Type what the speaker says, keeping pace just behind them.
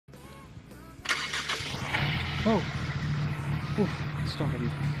Oh! Oof, stop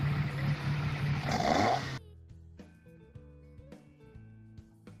him.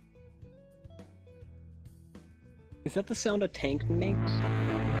 Is that the sound a tank makes?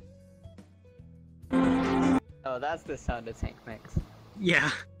 Oh, that's the sound a tank makes. Yeah.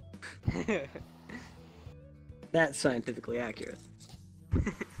 That's scientifically accurate.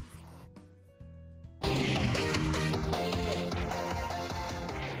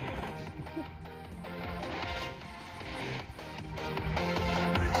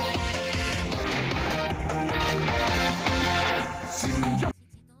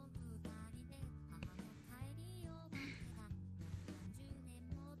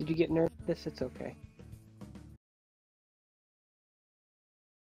 Did you get nervous? It's okay.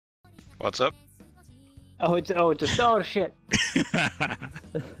 What's up? Oh shit.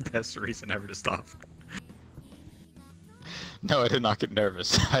 Best reason ever to stop. No, I did not get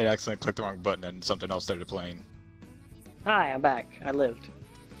nervous. I accidentally clicked the wrong button and something else started playing. Hi, I'm back. I lived.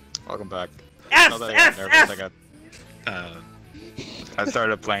 Welcome back. F, Not that I F, got nervous, F! I got I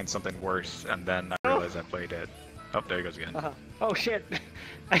started playing something worse and then I realized I played it. Oh, there he goes again. Oh shit!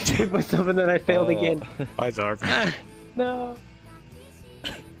 I did myself and then I failed again. Hi, Zarb. No.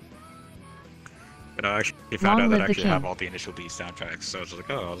 But I actually found out that I actually have all the Initial D soundtracks, so I was just like,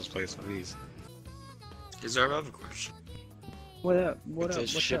 oh, I'll just play some of these. Is there another question? What up? What It's up? a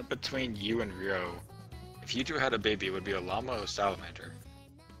What's ship up? between you and Rio. If you two had a baby, it would be a llama or a salamander.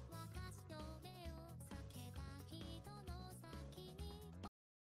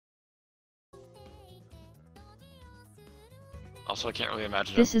 Also, I can't really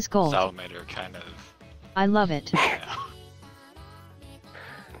imagine This is gold. salamander kind of... I love it. Yeah.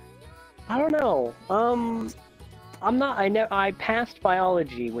 I don't know. I'm not. I passed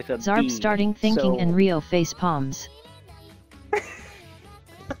biology with a Zarb B, starting thinking so... and Rio face palms.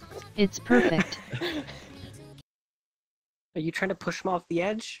 It's perfect. Are you trying to push him off the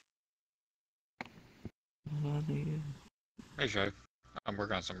edge? Hey, Shai. I'm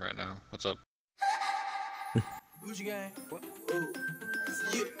working on something right now. What's up? Gucci gang.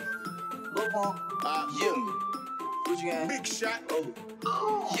 Yeah. Lil Pump. Yeah. Gucci gang. Big shot.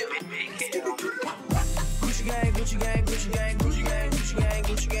 Oh. Yeah. Gucci gang, Gucci gang, Gucci gang, Gucci gang, Gucci gang,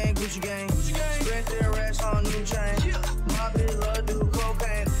 Gucci gang, Gucci gang. Gucci gang. Spread their racks on new chain. My bitch love do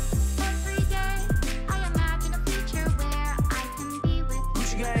cocaine. Every day, I imagine a future where I can be with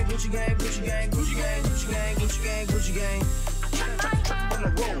Gucci gang, Gucci gang, Gucci gang, Gucci gang, Gucci gang, Gucci gang, Gucci gang. On the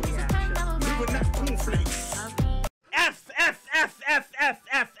road. We were not cornflakes.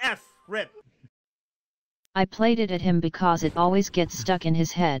 F. Rip. I played it at him because it always gets stuck in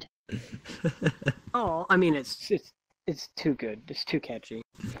his head. Oh, I mean, it's too good. It's too catchy.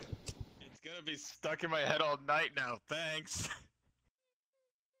 It's gonna be stuck in my head all night now, thanks.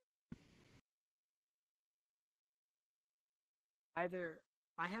 Either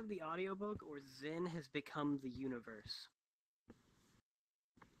I have the audiobook or Zen has become the universe.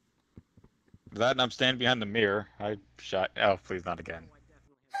 That and I'm standing behind the mirror. I shot. Oh, please not again.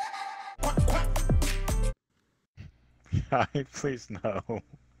 Please no.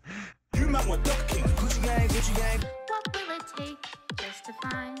 You might want ducking. Gucci gang, Gucci gang. what will it take just to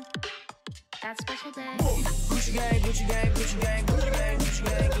find that special day. Gucci gang, Gucci gang, Gucci gang, Gucci gang, Gucci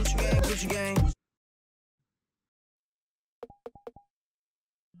gang, Gucci gang, Gucci gang.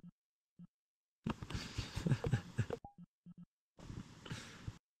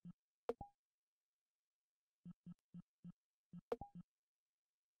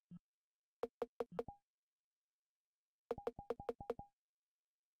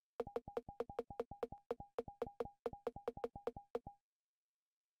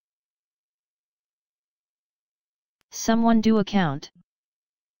 Someone do a count.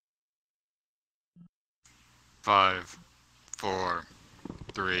 5, 4,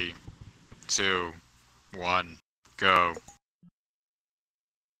 3, 2, 1, go.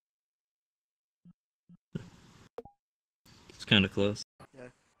 It's kind of close.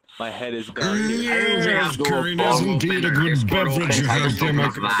 My head is gone. Yes, curry is indeed a good beverage you have there, my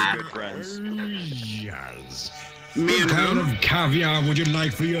Good friends. Yes. What kind of caviar would you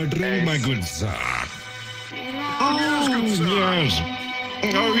like for your drink, my good sir? Oh, yes.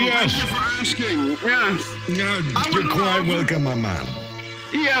 Oh, yes. Thank you for asking. Yes. No, you're quite welcome, my man.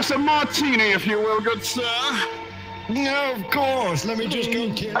 Yes, a martini, if you will, good sir. No, of course. Let me just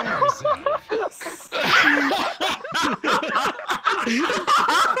go kill myself.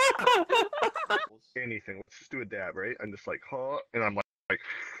 Anything. Let's just do a dab, right? I'm just like, huh? And I'm like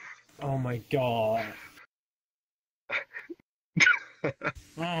Oh my god.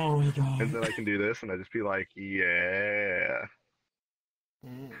 Oh my god. and then I can do this, and I just be like, yeah.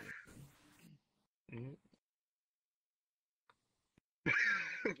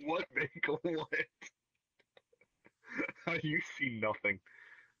 What make what? How do you see nothing?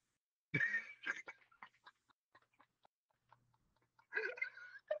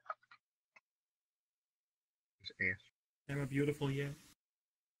 Am I beautiful yet?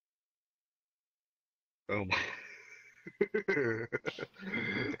 Oh my.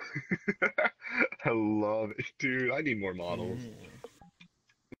 I love it, dude. I need more models.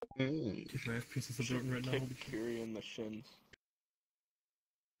 My FPS is a bit right now. Fury in the shins.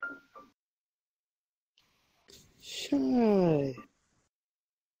 Shai.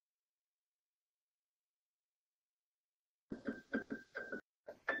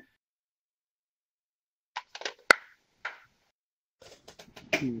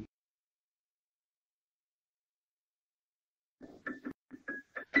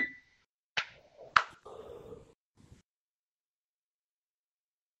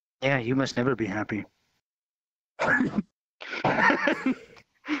 Yeah, you must never be happy.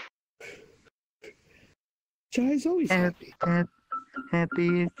 Shai's always happy.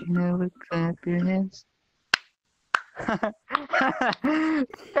 Happy if you never clap your hands.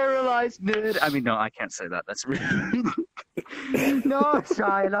 Paralyzed nerd. I mean, no, I can't say that. That's rude. No,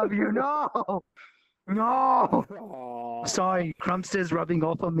 Shai, I love you. No, no. Sorry, Crumpster's rubbing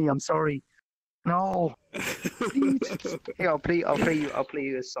off on me. I'm sorry. No. Hey, I'll play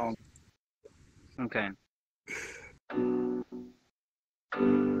you a song. Okay.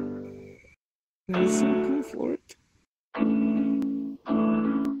 That's so cool for it.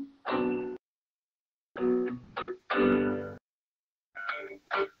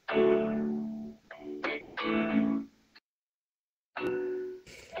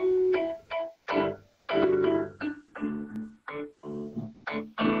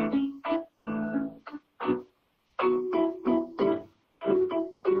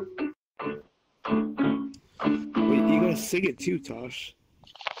 Wait, you gotta sing it too, Tosh.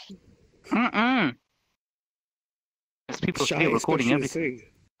 There's people Shai, still recording everything.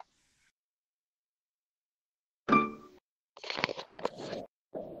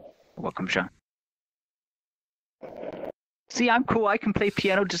 Welcome, Shai. See, I'm cool. I can play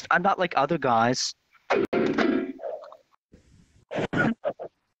piano. Just I'm not like other guys.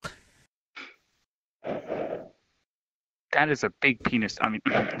 That is a big penis. I mean,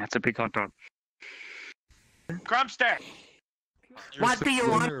 that's a big hot dog. Crumpster! What do you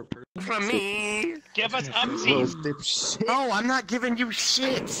want from me? Give us upsies! No, I'm not giving you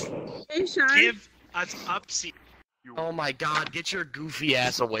shit! Hey, Shai. Give us upsies! Oh my god, get your goofy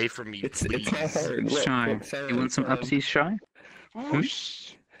ass away from me, please. Shai, you want some upsies, Shai?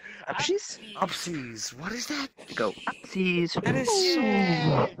 Whoosh. Upsies? Upsies. What is that? Go upsies. That is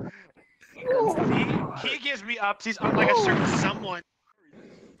so... He gives me upsies unlike a certain someone.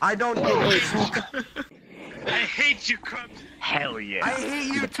 I don't get it. I hate you, Crump. Hell yeah. I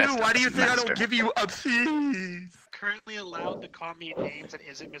hate you too. Why do you think I don't give you upsies? Currently allowed to call me names that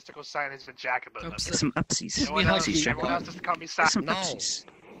isn't mystical science and Jacobin. Some upsies. No one else is to call me Some no. upsies.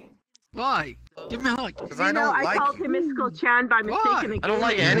 Why? Give me a hug. Because I don't like called him Mystical Chan by mistake. Why? I don't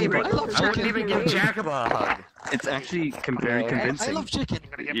like anybody. I wouldn't even give Jacob a hug. It's actually very convincing. I love chicken.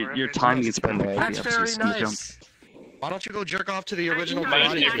 Your timing is perfect. That's very nice. Why don't you go jerk off to the original Might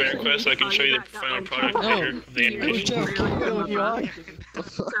karate? bear quest so I can show you the final product later of the animation.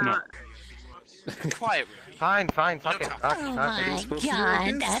 No. Quiet. Fine, fucking. Oh my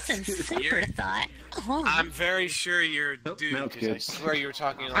god, that's a super thought. Oh. I'm very sure you're a dude, because I swear you were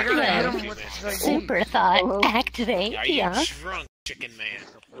talking like Good. Super thought. Activate. Are you Yeah. drunk, chicken man?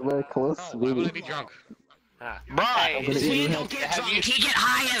 We're close. Why would I be drunk? Right. He don't get drunk. He get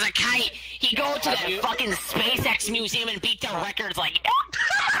high as a kite. He go to that fucking SpaceX museum and beat the records like.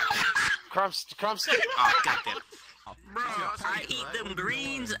 Crumps. Oh, goddamn. Bro, I eat them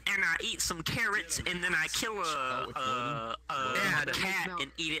greens and I eat some carrots and then I kill a cat and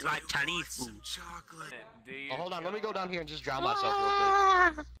eat it like Chinese food. Oh, hold on, let me go down here and just drown myself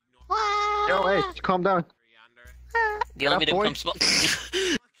real quick. Yo, hey, calm down. Do you want me to come smoke?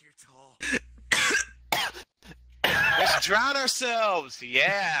 Let's drown ourselves.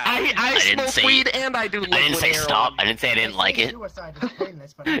 Yeah. I didn't smoke weed and I do liquid I didn't say heroin. stop. I didn't say I didn't like it. What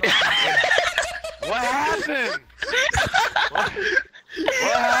happened? What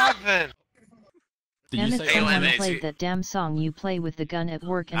happened? Damn it, someone played that damn song you play with the gun at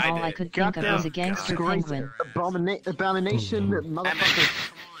work and all I could think of was a gangster penguin. Abomination, motherfucker.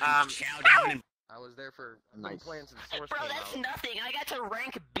 I was there for playing some source. Bro, that's nothing. I got to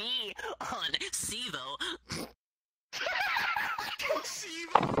rank B on SIVO.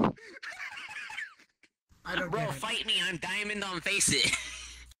 I don't Bro, fight me. I'm diamond on Face It.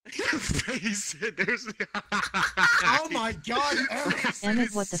 face. There's. Oh my God, Emmett!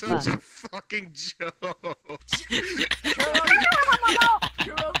 Emmett, what the Such fuck? a fucking joke.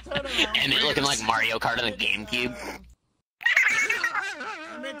 Emmett looking like Mario Kart on the GameCube.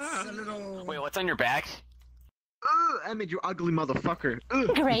 Emmett's a little... Wait, what's on your back? Emmett, you ugly motherfucker.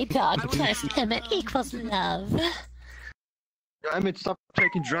 Great dog test. Emmett equals love. Emmett, stop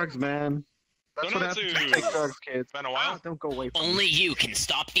taking drugs, man. That's what happens when you take drugs, kids. It's been a while. Don't go away from Only you can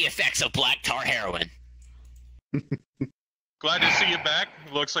stop the effects of black tar heroin. Glad to see you back.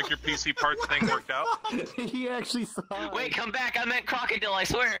 Looks like your PC parts thing worked out. He actually saw it. Wait, come back. I meant crocodile, I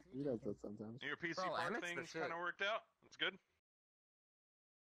swear. He does that sometimes. Your PC part thing kind of worked out. That's good.